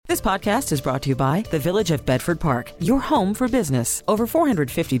This podcast is brought to you by the Village of Bedford Park, your home for business. Over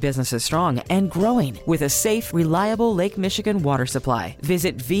 450 businesses strong and growing with a safe, reliable Lake Michigan water supply.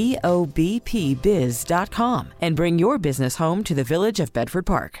 Visit VOBPBiz.com and bring your business home to the Village of Bedford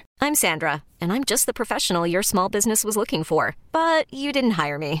Park. I'm Sandra, and I'm just the professional your small business was looking for. But you didn't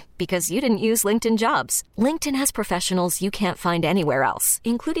hire me because you didn't use LinkedIn Jobs. LinkedIn has professionals you can't find anywhere else,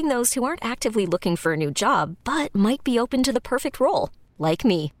 including those who aren't actively looking for a new job, but might be open to the perfect role, like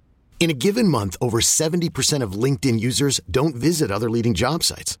me. In a given month, over 70% of LinkedIn users don't visit other leading job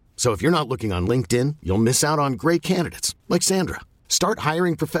sites. So if you're not looking on LinkedIn, you'll miss out on great candidates like Sandra. Start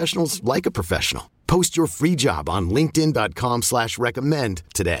hiring professionals like a professional. Post your free job on linkedin.com/recommend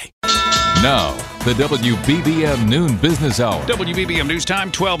today. Now, the WBBM Noon Business Hour. WBBM News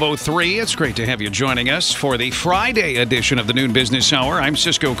Time, 12:03. It's great to have you joining us for the Friday edition of the Noon Business Hour. I'm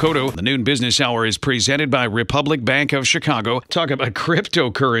Cisco Cotto. The Noon Business Hour is presented by Republic Bank of Chicago. Talk about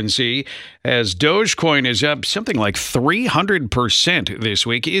cryptocurrency as Dogecoin is up something like 300% this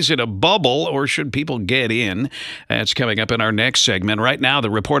week. Is it a bubble or should people get in? That's coming up in our next segment. Right now,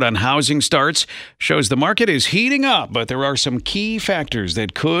 the report on housing starts shows the market is heating up, but there are some key factors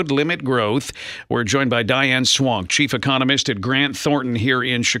that could limit growth. We're joined by Diane Swonk, chief economist at Grant Thornton here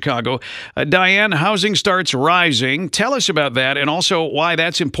in Chicago. Diane, housing starts rising. Tell us about that and also why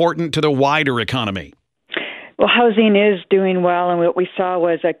that's important to the wider economy. Well, housing is doing well, and what we saw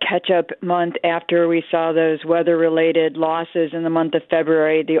was a catch-up month after we saw those weather-related losses in the month of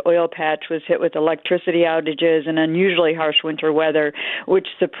February. The oil patch was hit with electricity outages and unusually harsh winter weather, which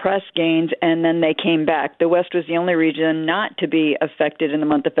suppressed gains, and then they came back. The West was the only region not to be affected in the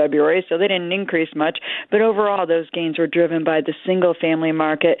month of February, so they didn't increase much, but overall those gains were driven by the single-family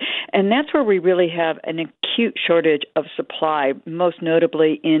market, and that's where we really have an acute shortage of supply, most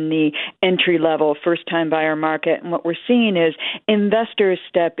notably in the entry-level first-time buyer market. And what we're seeing is investors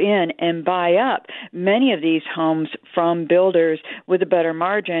step in and buy up many of these homes from builders with a better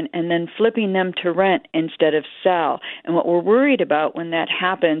margin and then flipping them to rent instead of sell. And what we're worried about when that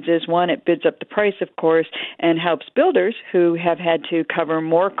happens is, one, it bids up the price, of course, and helps builders who have had to cover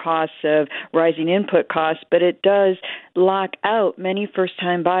more costs of rising input costs, but it does lock out many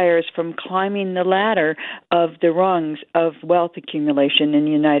first-time buyers from climbing the ladder of the rungs of wealth accumulation in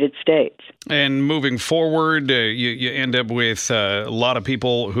the United States. And moving forward, you end up with a lot of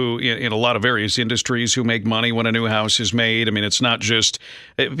people who, in a lot of various industries, who make money when a new house is made. I mean, it's not just,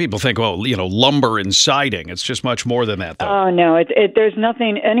 people think, lumber and siding. It's just much more than that, though. Oh, no. There's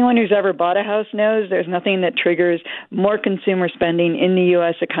nothing, anyone who's ever bought a house knows there's nothing that triggers more consumer spending in the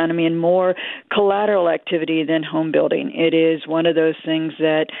U.S. economy and more collateral activity than home building. It is one of those things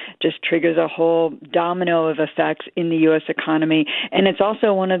that just triggers a whole domino of effects in the U.S. economy. And it's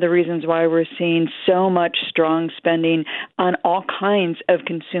also one of the reasons why we're seeing so much strong spending on all kinds of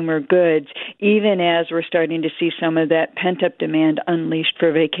consumer goods, even as we're starting to see some of that pent-up demand unleashed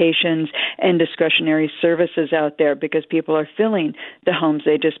for vacations and discretionary services out there, because people are filling the homes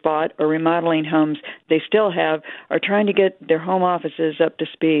they just bought or remodeling homes they still have, or trying to get their home offices up to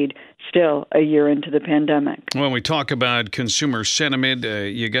speed still a year into the pandemic. When we talk about consumer sentiment,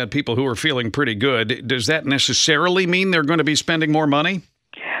 you got people who are feeling pretty good. Does that necessarily mean they're going to be spending more money?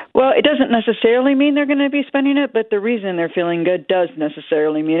 Well, it doesn't necessarily mean they're going to be spending it, but the reason they're feeling good does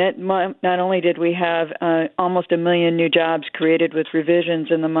necessarily mean it. Not only did we have almost 1 million new jobs created with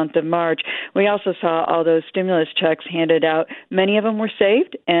revisions in the month of March, we also saw all those stimulus checks handed out. Many of them were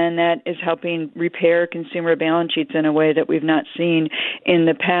saved, and that is helping repair consumer balance sheets in a way that we've not seen in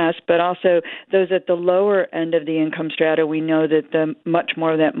the past. But also those at the lower end of the income strata, we know that much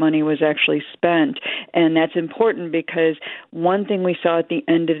more of that money was actually spent. And that's important because one thing we saw at the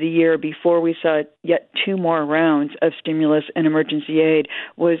end of the year, before we saw yet 2 more rounds of stimulus and emergency aid,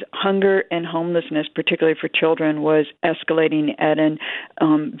 was hunger and homelessness, particularly for children, was escalating at an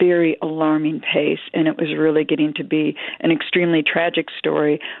very alarming pace, and it was really getting to be an extremely tragic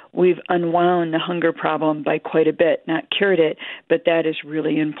story. We've unwound the hunger problem by quite a bit, not cured it, but that is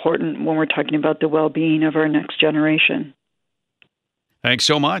really important when we're talking about the well-being of our next generation. Thanks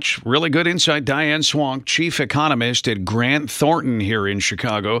so much. Really good insight. Diane Swonk, chief economist at Grant Thornton here in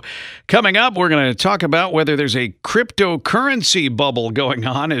Chicago. Coming up, we're going to talk about whether there's a cryptocurrency bubble going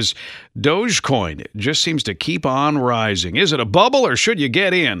on as Dogecoin just seems to keep on rising. Is it a bubble or should you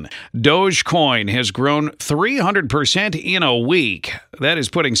get in? Dogecoin has grown 300% in a week. That is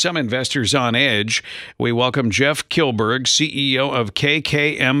putting some investors on edge. We welcome Jeff Kilberg, CEO of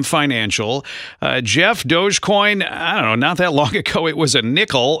KKM Financial. Jeff, Dogecoin, I don't know, not that long ago it was a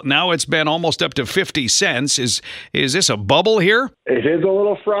nickel. Now it's been almost up to 50 cents. Is this a bubble here? It is a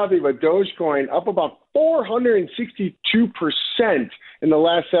little frothy, but Dogecoin up about 462% in the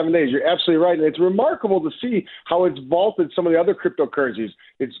last 7 days. You're absolutely right. And it's remarkable to see how it's vaulted some of the other cryptocurrencies.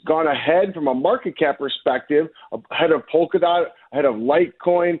 It's gone ahead from a market cap perspective, ahead of Polkadot, ahead of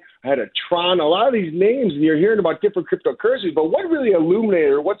Litecoin, ahead of Tron, a lot of these names, and you're hearing about different cryptocurrencies. But what really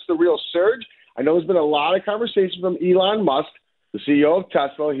illuminated, or what's the real surge? I know there's been a lot of conversation from Elon Musk, the CEO of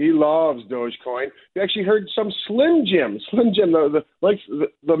Tesla. He loves Dogecoin. We actually heard some Slim Jim,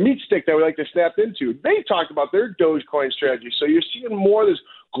 the meat stick that we like to snap into. They talked about their Dogecoin strategy. So you're seeing more of this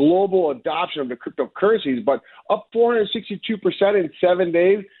global adoption of the cryptocurrencies, but up 462% in 7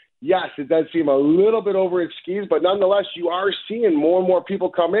 days. Yes, it does seem a little bit over its skis, but nonetheless, you are seeing more and more people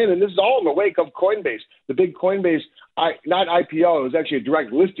come in, and this is all in the wake of Coinbase. The big Coinbase, not IPO, it was actually a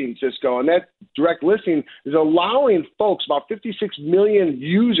direct listing, Cisco, and that direct listing is allowing folks, about 56 million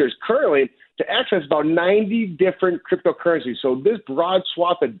users currently, to access about 90 different cryptocurrencies. So this broad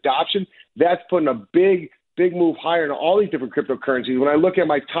swath adoption, that's putting a big move higher in all these different cryptocurrencies. When I look at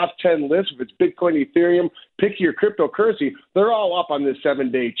my top 10 list, if it's Bitcoin, Ethereum, pick your cryptocurrency, they're all up on this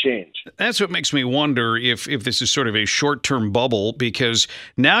 7-day change. That's what makes me wonder if this is sort of a short-term bubble, because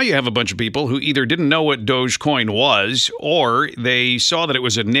now you have a bunch of people who either didn't know what Dogecoin was, or they saw that it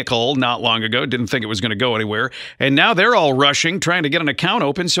was a nickel not long ago, didn't think it was going to go anywhere, and now they're all rushing, trying to get an account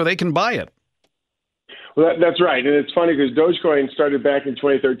open so they can buy it. Well, that's right. And it's funny because Dogecoin started back in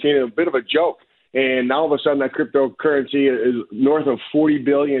 2013, a bit of a joke. And now all of a sudden that cryptocurrency is north of $40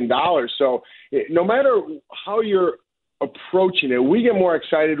 billion. So no matter how you're approaching it, we get more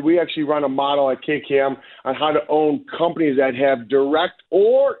excited. We actually run a model at KKM on how to own companies that have direct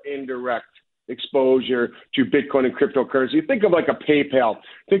or indirect exposure to Bitcoin and cryptocurrency. Think of like a PayPal,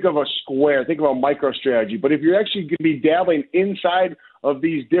 think of a Square, think of a MicroStrategy. But if you're actually going to be dabbling inside of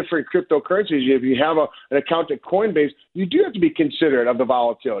these different cryptocurrencies, if you have an account at Coinbase, you do have to be considerate of the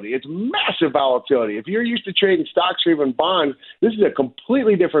volatility. It's massive volatility. If you're used to trading stocks or even bonds, this is a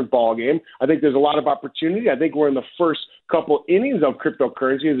completely different ballgame. I think there's a lot of opportunity. I think we're in the first couple innings of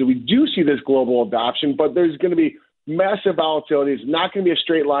cryptocurrencies, and we do see this global adoption, but there's going to be massive volatility. It's not going to be a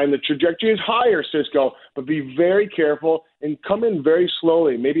straight line. The trajectory is higher, Cisco, but be very careful and come in very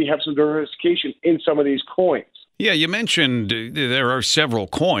slowly. Maybe have some diversification in some of these coins. Yeah, you mentioned there are several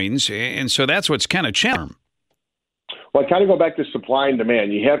coins, and so that's what's kind of charm. Well, I kind of go back to supply and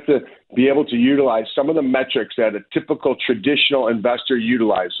demand. You have to be able to utilize some of the metrics that a typical traditional investor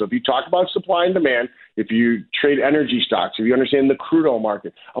utilizes. So if you talk about supply and demand, if you trade energy stocks, if you understand the crude oil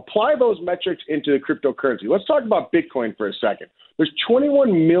market, apply those metrics into the cryptocurrency. Let's talk about Bitcoin for a second. There's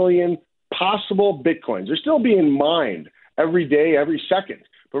 21 million possible Bitcoins. They're still being mined every day, every second.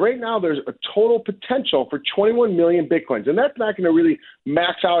 But right now, there's a total potential for 21 million Bitcoins. And that's not going to really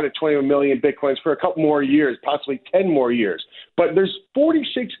max out at 21 million Bitcoins for a couple more years, possibly 10 more years. But there's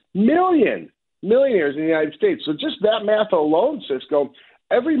 46 million millionaires in the United States. So just that math alone, Cisco,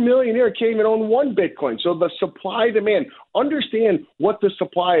 every millionaire can't even own one Bitcoin. So the supply demand, understand what the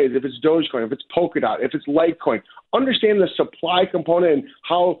supply is. If it's Dogecoin, if it's Polkadot, if it's Litecoin, understand the supply component and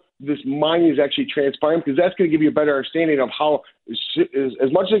how this mining is actually transpiring, because that's going to give you a better understanding of how,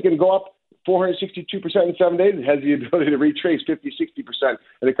 as much as it can go up 462% in 7 days, it has the ability to retrace 50, 60%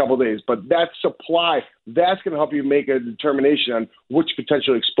 in a couple of days. But that supply, that's going to help you make a determination on which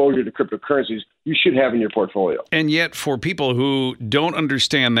potential exposure to cryptocurrencies you should have in your portfolio. And yet, for people who don't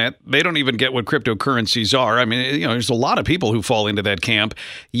understand that, they don't even get what cryptocurrencies are. I mean, there's a lot of people who fall into that camp,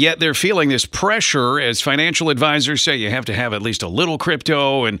 yet they're feeling this pressure, as financial advisors say, you have to have at least a little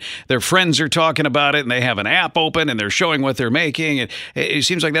crypto, and their friends are talking about it, and they have an app open, and they're showing what they're making. And it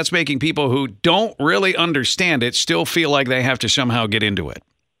seems like that's making people who don't really understand it still feel like they have to somehow get into it.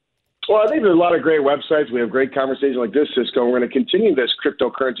 Well, I think there's a lot of great websites. We have great conversations like this, Cisco. We're going to continue this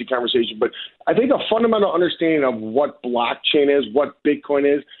cryptocurrency conversation. But I think a fundamental understanding of what blockchain is, what Bitcoin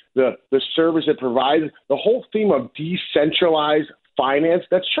is, the service it provides, the whole theme of decentralized finance,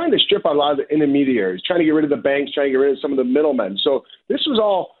 that's trying to strip out a lot of the intermediaries, trying to get rid of the banks, trying to get rid of some of the middlemen. So this was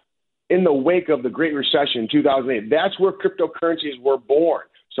all in the wake of the Great Recession in 2008. That's where cryptocurrencies were born.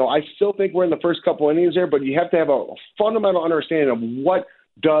 So I still think we're in the first couple innings there, but you have to have a fundamental understanding of what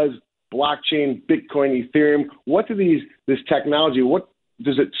does blockchain, Bitcoin, Ethereum, what do this technology, what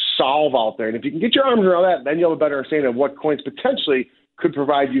does it solve out there? And if you can get your arms around that, then you'll have a better understanding of what coins potentially could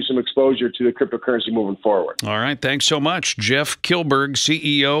provide you some exposure to the cryptocurrency moving forward. All right. Thanks so much. Jeff Kilberg,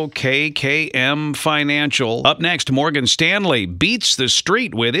 CEO, KKM Financial. Up next, Morgan Stanley beats the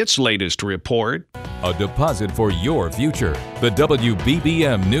street with its latest report. A deposit for your future. The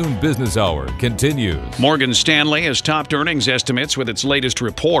WBBM Noon Business Hour continues. Morgan Stanley has topped earnings estimates with its latest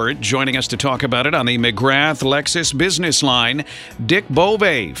report. Joining us to talk about it on the McGrath Lexus Business Line, Dick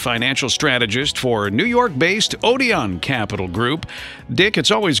Bove, financial strategist for New York-based Odeon Capital Group. Dick,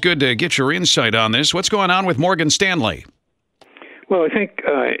 it's always good to get your insight on this. What's going on with Morgan Stanley? Well, I think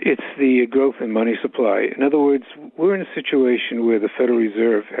it's the growth in money supply. In other words, we're in a situation where the Federal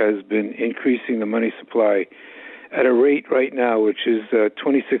Reserve has been increasing the money supply at a rate right now which is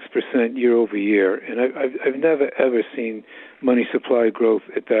 26% year over year. And I've never, ever seen money supply growth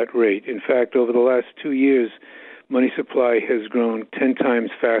at that rate. In fact, over the last 2 years, money supply has grown 10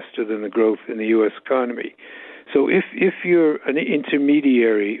 times faster than the growth in the U.S. economy. So if you're an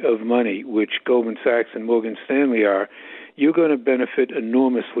intermediary of money, which Goldman Sachs and Morgan Stanley are, you're going to benefit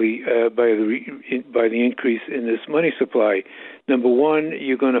enormously by the increase in this money supply. Number one,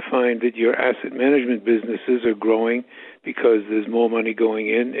 you're going to find that your asset management businesses are growing because there's more money going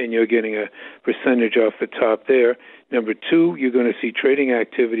in, and you're getting a percentage off the top there. Number two, you're going to see trading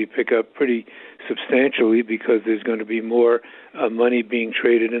activity pick up pretty substantially because there's going to be more money being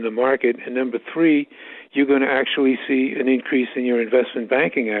traded in the market. And number three, you're going to actually see an increase in your investment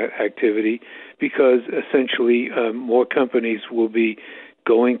banking activity because essentially more companies will be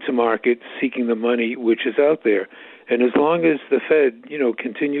going to market seeking the money which is out there. And as long as the Fed,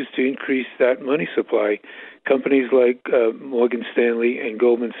 continues to increase that money supply, companies like Morgan Stanley and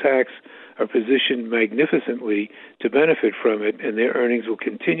Goldman Sachs are positioned magnificently to benefit from it, and their earnings will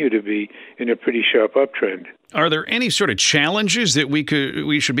continue to be in a pretty sharp uptrend. Are there any sort of challenges that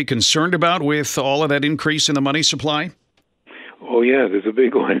we should be concerned about with all of that increase in the money supply? Oh, yeah, there's a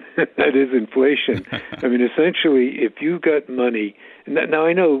big one. That is inflation. I mean, essentially, if you've got money, now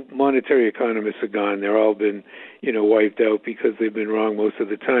I know monetary economists are gone. They're all been, wiped out because they've been wrong most of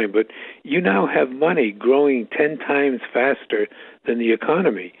the time. But you now have money growing 10 times faster than the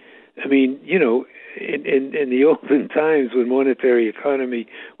economy. I mean, in the olden times when monetary economy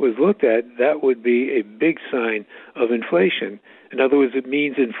was looked at, that would be a big sign of inflation. In other words, it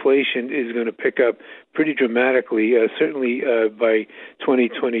means inflation is going to pick up pretty dramatically, certainly by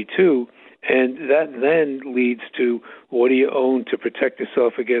 2022. And that then leads to what do you own to protect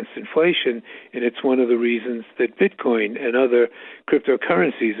yourself against inflation? And it's one of the reasons that Bitcoin and other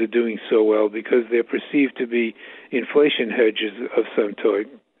cryptocurrencies are doing so well, because they're perceived to be inflation hedges of some sort.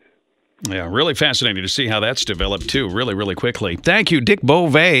 Yeah, really fascinating to see how that's developed, too, really, really quickly. Thank you, Dick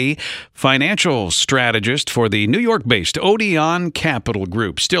Beauvais, financial strategist for the New York-based Odeon Capital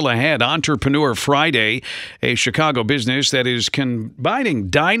Group. Still ahead, Entrepreneur Friday, a Chicago business that is combining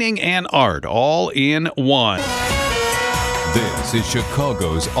dining and art all in one. This is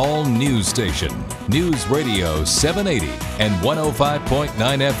Chicago's all-news station, News Radio 780 and 105.9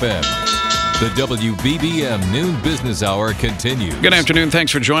 FM. The WBBM Noon Business Hour continues. Good afternoon.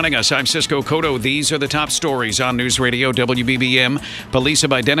 Thanks for joining us. I'm Cisco Cotto. These are the top stories on News Radio WBBM. Police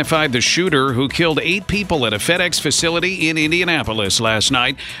have identified the shooter who killed 8 people at a FedEx facility in Indianapolis last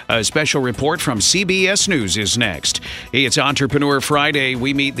night. A special report from CBS News is next. It's Entrepreneur Friday.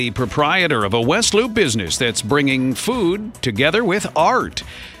 We meet the proprietor of a West Loop business that's bringing food together with art.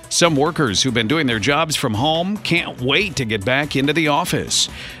 Some workers who've been doing their jobs from home can't wait to get back into the office.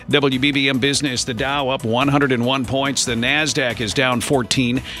 WBBM Business, the Dow up 101 points, the NASDAQ is down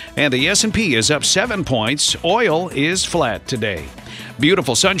 14, and the S&P is up 7 points. Oil is flat today.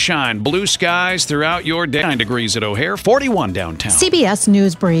 Beautiful sunshine, blue skies throughout your day. 9 degrees at O'Hare, 41 downtown. CBS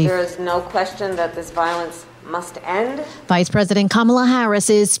News Brief. There is no question that this violence must end. Vice President Kamala Harris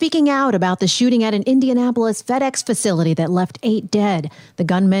is speaking out about the shooting at an Indianapolis FedEx facility that left 8 dead. The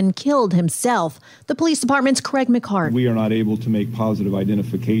gunman killed himself. The police department's Craig McHart. We are not able to make positive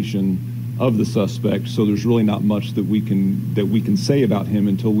identification of the suspect, so there's really not much that we can say about him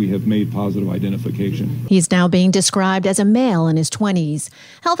until we have made positive identification. He's now being described as a male in his 20s.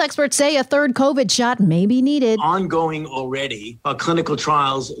 Health experts say a third COVID shot may be needed. Ongoing already, clinical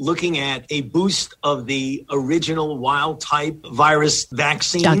trials looking at a boost of the original wild-type virus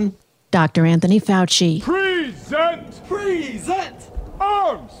vaccine. Dr. Anthony Fauci. Present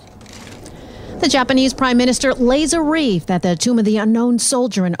arms! The Japanese Prime Minister lays a wreath at the Tomb of the Unknown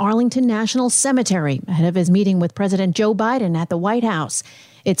Soldier in Arlington National Cemetery ahead of his meeting with President Joe Biden at the White House.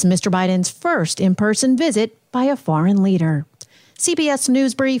 It's Mr. Biden's first in-person visit by a foreign leader. CBS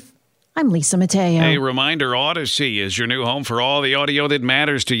News Brief. I'm Lisa Mateo. A reminder, Odyssey is your new home for all the audio that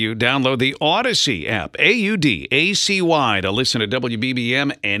matters to you. Download the Odyssey app, AUDACY, to listen to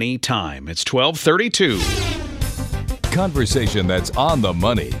WBBM anytime. It's 12:32. Conversation that's on the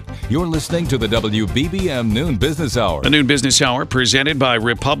money. You're listening to the WBBM Noon Business Hour. The Noon Business Hour presented by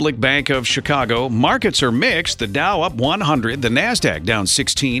Republic Bank of Chicago. Markets are mixed. The Dow up 100, the NASDAQ down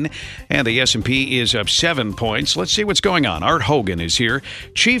 16, and the S&P is up 7 points. Let's see what's going on. Art Hogan is here,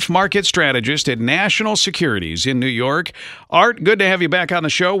 Chief Market Strategist at National Securities in New York. Art, good to have you back on the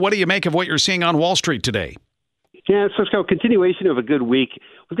show. What do you make of what you're seeing on Wall Street today? Yeah, Cisco, continuation of a good week.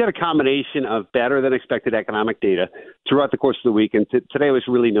 We've got a combination of better than expected economic data throughout the course of the week, and today was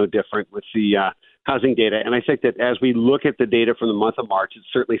really no different with the housing data. And I think that as we look at the data from the month of March, it's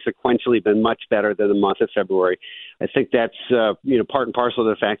certainly sequentially been much better than the month of February. I think that's part and parcel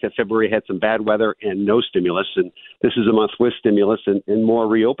of the fact that February had some bad weather and no stimulus, and this is a month with stimulus and more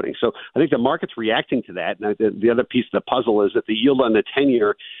reopening. So I think the market's reacting to that. And the other piece of the puzzle is that the yield on the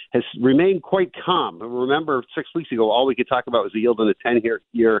 10-year has remained quite calm. Remember, 6 weeks ago, all we could talk about was the yield on the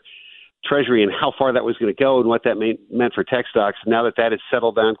 10-year Treasury and how far that was going to go and what that meant for tech stocks. Now that has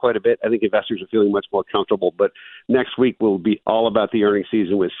settled down quite a bit, I think investors are feeling much more comfortable. But next week will be all about the earnings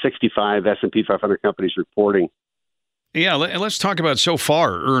season with 65 S&P 500 companies reporting. Yeah, let's talk about so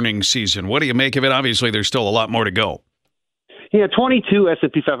far earnings season. What do you make of it? Obviously, there's still a lot more to go. Yeah, 22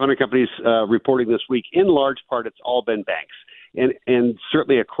 S&P 500 companies reporting this week. In large part, it's all been banks. And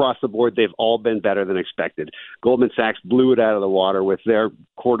certainly across the board, they've all been better than expected. Goldman Sachs blew it out of the water with their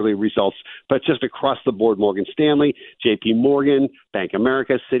quarterly results, but just across the board, Morgan Stanley, JP Morgan, Bank of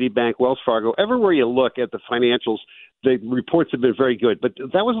America, Citibank, Wells Fargo, everywhere you look at the financials, the reports have been very good, but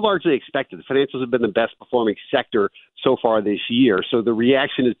that was largely expected. The financials have been the best performing sector so far this year, so the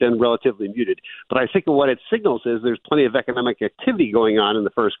reaction has been relatively muted. But I think what it signals is there's plenty of economic activity going on in the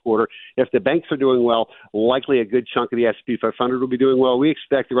first quarter. If the banks are doing well, likely a good chunk of the S&P 500 will be doing well. We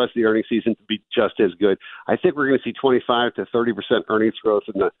expect the rest of the earnings season to be just as good. I think we're going to see 25 to 30% earnings growth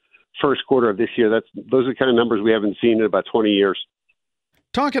in the first quarter of this year. Those are the kind of numbers we haven't seen in about 20 years.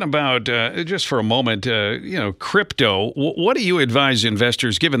 Talking about, just for a moment, crypto, what do you advise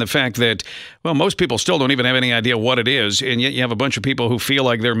investors, given the fact that, well, most people still don't even have any idea what it is, and yet you have a bunch of people who feel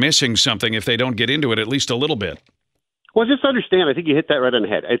like they're missing something if they don't get into it at least a little bit? Well, just understand, I think you hit that right on the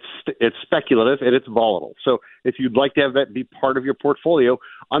head. It's speculative and it's volatile. So if you'd like to have that be part of your portfolio,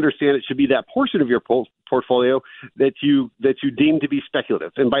 understand it should be that portion of your portfolio that you deem to be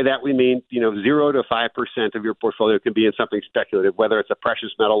speculative. And by that we mean, 0 to 5% of your portfolio can be in something speculative, whether it's a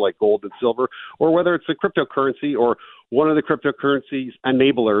precious metal like gold and silver, or whether it's a cryptocurrency or one of the cryptocurrencies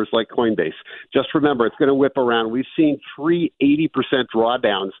enablers like Coinbase. Just remember, it's going to whip around. We've seen 80%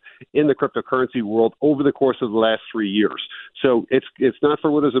 drawdowns in the cryptocurrency world over the course of the last 3 years. So it's not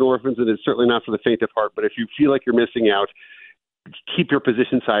for widows and orphans, and it's certainly not for the faint of heart. But if you feel like you're missing out, keep your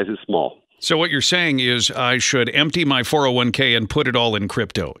position sizes small. So what you're saying is I should empty my 401k and put it all in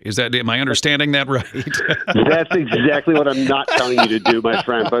crypto. Am I understanding that right? That's exactly what I'm not telling you to do, my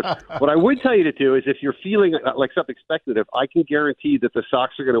friend. But what I would tell you to do is if you're feeling like something speculative, I can guarantee that the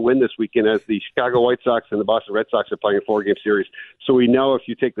Sox are going to win this weekend as the Chicago White Sox and the Boston Red Sox are playing a 4-game series. So we know if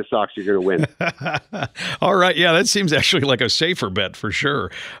you take the Sox, you're going to win. All right. Yeah, that seems actually like a safer bet for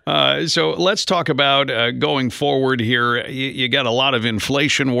sure. So let's talk about going forward here. You got a lot of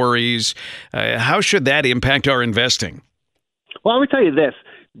inflation worries. How should that impact our investing? Well, I would tell you this.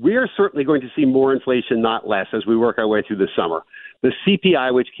 We are certainly going to see more inflation, not less, as we work our way through the summer. The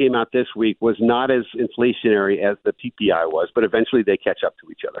CPI, which came out this week, was not as inflationary as the PPI was, but eventually they catch up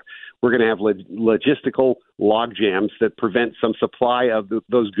to each other. We're going to have logistical log jams that prevent some supply of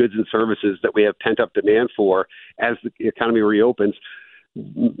those goods and services that we have pent-up demand for as the economy reopens,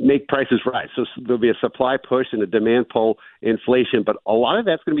 make prices rise. So there'll be a supply push and a demand pull inflation, but a lot of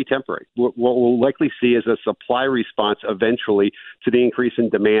that's going to be temporary. What we'll likely see is a supply response eventually to the increase in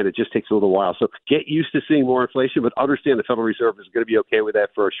demand. It just takes a little while. So get used to seeing more inflation, but understand the Federal Reserve is going to be okay with that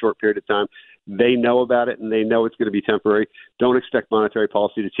for a short period of time. They know about it, and they know it's going to be temporary. Don't expect monetary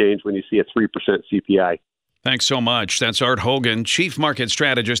policy to change when you see a 3% CPI. Thanks so much. That's Art Hogan, Chief Market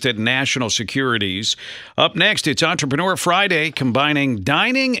Strategist at National Securities. Up next, it's Entrepreneur Friday, combining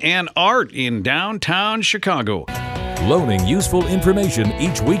dining and art in downtown Chicago. Loaning useful information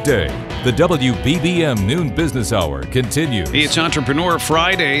each weekday. The WBBM Noon Business Hour continues. It's Entrepreneur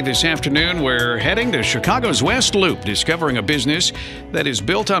Friday. This afternoon, we're heading to Chicago's West Loop, discovering a business that is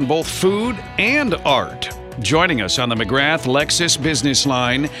built on both food and art. Joining us on the McGrath Lexus business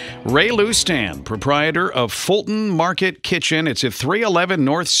line, Ray Lou Stan, proprietor of Fulton Market Kitchen. It's at 311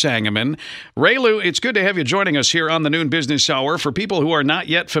 North Sangamon. Ray Lou, it's good to have you joining us here on the Noon Business Hour. For people who are not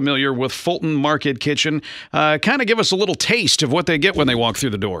yet familiar with Fulton Market Kitchen, kind of give us a little taste of what they get when they walk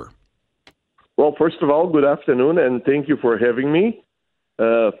through the door. Well, first of all, good afternoon, and thank you for having me.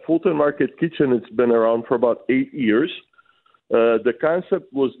 Fulton Market Kitchen, it's been around for about 8 years. The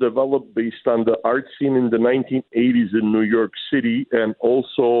concept was developed based on the art scene in the 1980s in New York City, and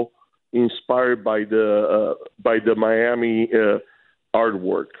also inspired by the Miami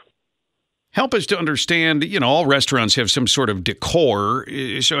artwork. Help us to understand, all restaurants have some sort of decor,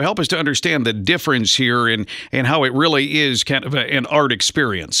 so help us to understand the difference here and how it really is kind of an art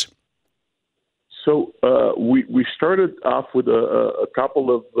experience. So we started off with a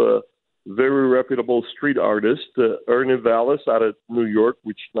couple of very reputable street artists, Ernie Vallis out of New York,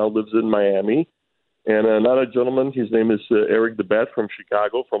 which now lives in Miami, and another gentleman, his name is Eric DeBat from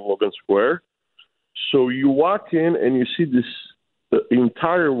Chicago, from Logan Square. So you walk in and you see this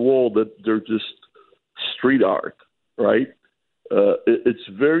entire wall that they're just street art, right? It's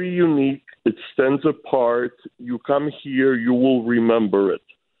very unique. It stands apart. You come here, you will remember it.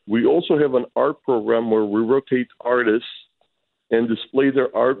 We also have an art program where we rotate artists and display their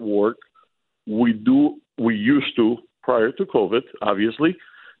artwork. We used to, prior to COVID, obviously,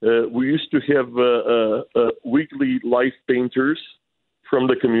 we used to have weekly live painters from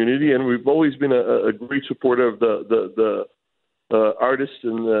the community, and we've always been a great supporter of the artists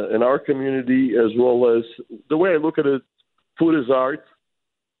in our community, as well as the way I look at it, food is art,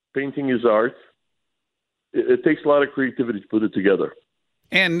 painting is art. It takes a lot of creativity to put it together.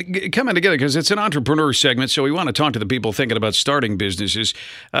 And coming together, because it's an entrepreneur segment, so we want to talk to the people thinking about starting businesses.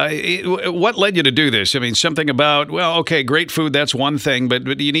 What led you to do this? I mean, something about, well, okay, great food, that's one thing, but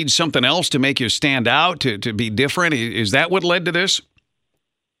do you need something else to make you stand out, to be different? Is that what led to this?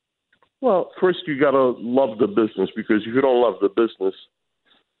 Well, first you got to love the business, because if you don't love the business,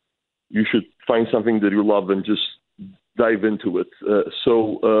 you should find something that you love and just dive into it.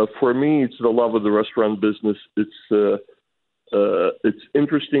 So for me, it's the love of the restaurant business. It's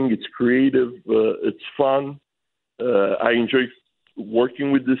interesting, it's creative, it's fun. I enjoy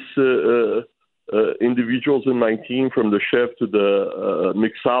working with these individuals in my team, from the chef to the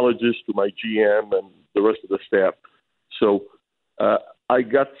mixologist to my GM and the rest of the staff. So I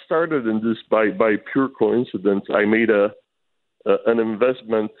got started in this by pure coincidence. I made an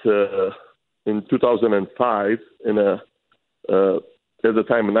investment in 2005 in at the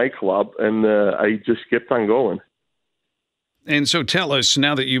time a nightclub, and I just kept on going. And so tell us,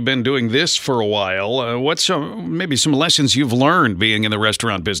 now that you've been doing this for a while, what's maybe some lessons you've learned being in the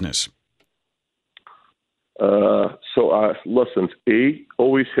restaurant business? Lessons.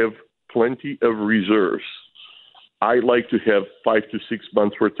 Always have plenty of reserves. I like to have 5 to 6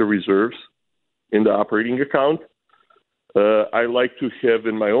 months worth of reserves in the operating account. I like to have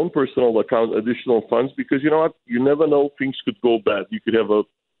in my own personal account additional funds, because you know what? You never know, things could go bad. You could have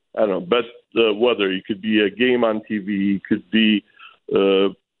bad weather. It could be a game on TV. It could be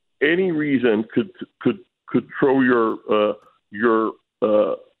any reason could throw your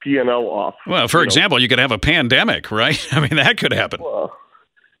P&L off. Well, for example, you could have a pandemic, right? I mean, that could happen. Well,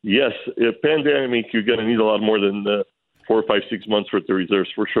 yes, a pandemic, you're going to need a lot more than 4, 5, 6 months worth of reserves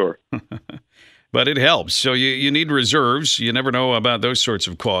for sure. But it helps. So you need reserves. You never know about those sorts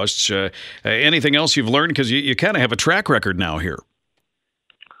of costs. Anything else you've learned? Because you kind of have a track record now here.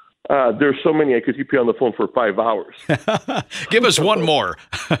 There's so many, I could keep you on the phone for 5 hours. Give us one more.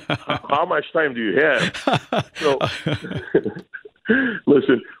 How much time do you have? So,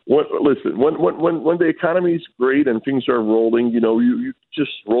 listen. When the economy is great and things are rolling, you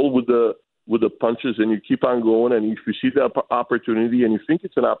just roll with the punches and you keep on going. And if you see the opportunity and you think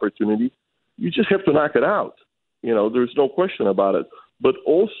it's an opportunity, you just have to knock it out. There's no question about it. But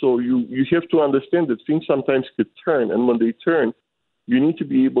also, you have to understand that things sometimes could turn, and when they turn, you need to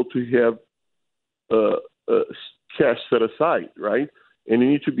be able to have cash set aside, right? And you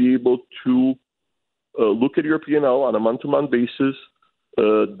need to be able to look at your P&L on a month-to-month basis,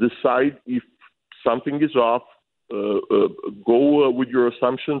 decide if something is off, go with your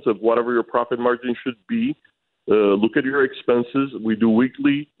assumptions of whatever your profit margin should be, look at your expenses. We do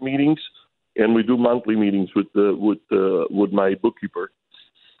weekly meetings, and we do monthly meetings with my bookkeeper.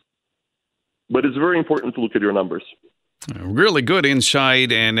 But it's very important to look at your numbers. Really good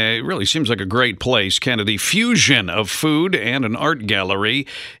insight, and it really seems like a great place. Kind of the fusion of food and an art gallery.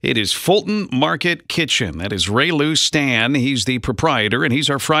 It is Fulton Market Kitchen. That is Ray Lou Stan. He's the proprietor, and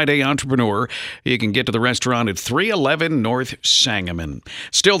he's our Friday entrepreneur. You can get to the restaurant at 311 North Sangamon.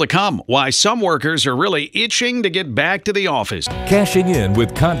 Still to come, why some workers are really itching to get back to the office. Cashing in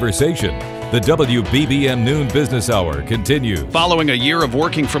with Conversation. The WBBM Noon Business Hour continues. Following a year of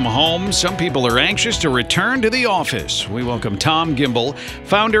working from home, some people are anxious to return to the office. We welcome Tom Gimbel,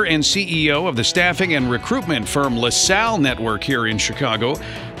 founder and CEO of the staffing and recruitment firm LaSalle Network here in Chicago.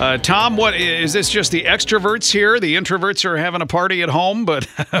 Tom, what is this? Just the extroverts here? The introverts are having a party at home, but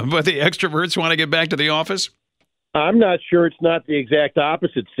the extroverts want to get back to the office? I'm not sure it's not the exact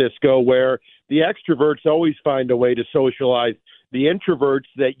opposite, Cisco, where the extroverts always find a way to socialize. The introverts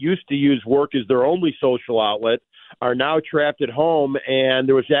that used to use work as their only social outlet are now trapped at home. And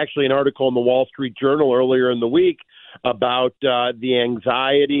there was actually an article in the Wall Street Journal earlier in the week about the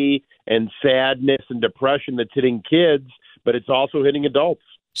anxiety and sadness and depression that's hitting kids, but it's also hitting adults.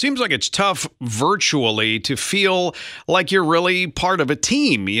 Seems like it's tough virtually to feel like you're really part of a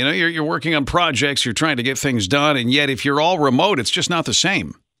team. You know, you're working on projects, you're trying to get things done, and yet if you're all remote, it's just not the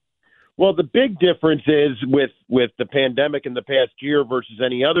same. Well, the big difference is with the pandemic in the past year versus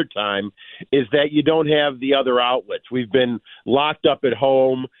any other time is that you don't have the other outlets. We've been locked up at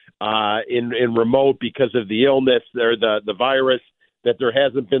home in remote because of the illness or the virus, that there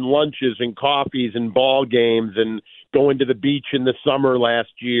hasn't been lunches and coffees and ball games and going to the beach in the summer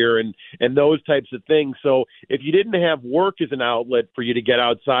last year and those types of things. So if you didn't have work as an outlet for you to get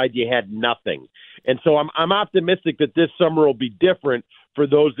outside, you had nothing. And so I'm optimistic that this summer will be different for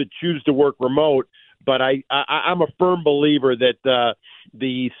those that choose to work remote. But I'm a firm believer that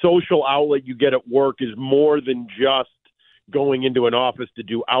the social outlet you get at work is more than just going into an office to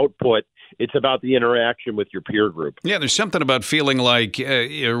do output. It's about the interaction with your peer group. Yeah, there's something about feeling like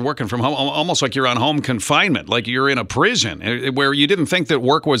you're working from home, almost like you're on home confinement, like you're in a prison where you didn't think that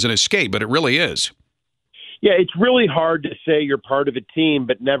work was an escape, but it really is. Yeah, it's really hard to say you're part of a team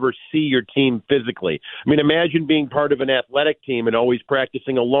but never see your team physically. I mean, imagine being part of an athletic team and always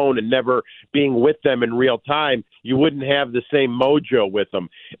practicing alone and never being with them in real time. You wouldn't have the same mojo with them.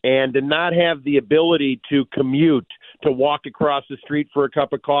 And to not have the ability to commute, to walk across the street for a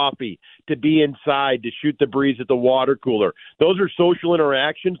cup of coffee, to be inside, to shoot the breeze at the water cooler. Those are social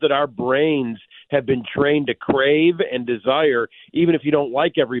interactions that our brains have been trained to crave and desire. Even if you don't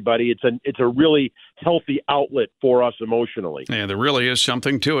like everybody, it's a really healthy outlet for us emotionally. Yeah, there really is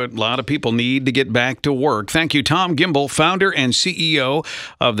something to it. A lot of people need to get back to work. Thank you, Tom Gimbel, founder and CEO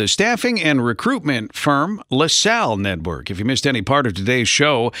of the staffing and recruitment firm LaSalle Network. If you missed any part of today's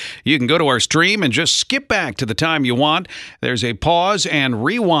show, you can go to our stream and just skip back to the time you want. There's a pause and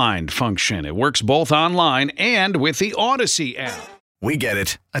rewind function. It works both online and with the Odyssey app. We get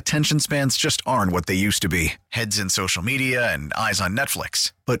it. Attention spans just aren't what they used to be. Heads in social media and eyes on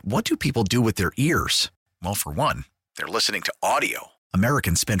Netflix. But what do people do with their ears? Well, for one, they're listening to audio.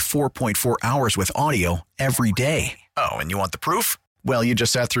 Americans spend 4.4 hours with audio every day. Oh, and you want the proof? Well, you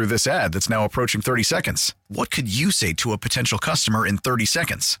just sat through this ad that's now approaching 30 seconds. What could you say to a potential customer in 30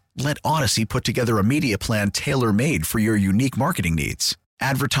 seconds? Let Odyssey put together a media plan tailor-made for your unique marketing needs.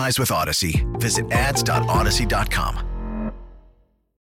 Advertise with Odyssey. Visit ads.odyssey.com.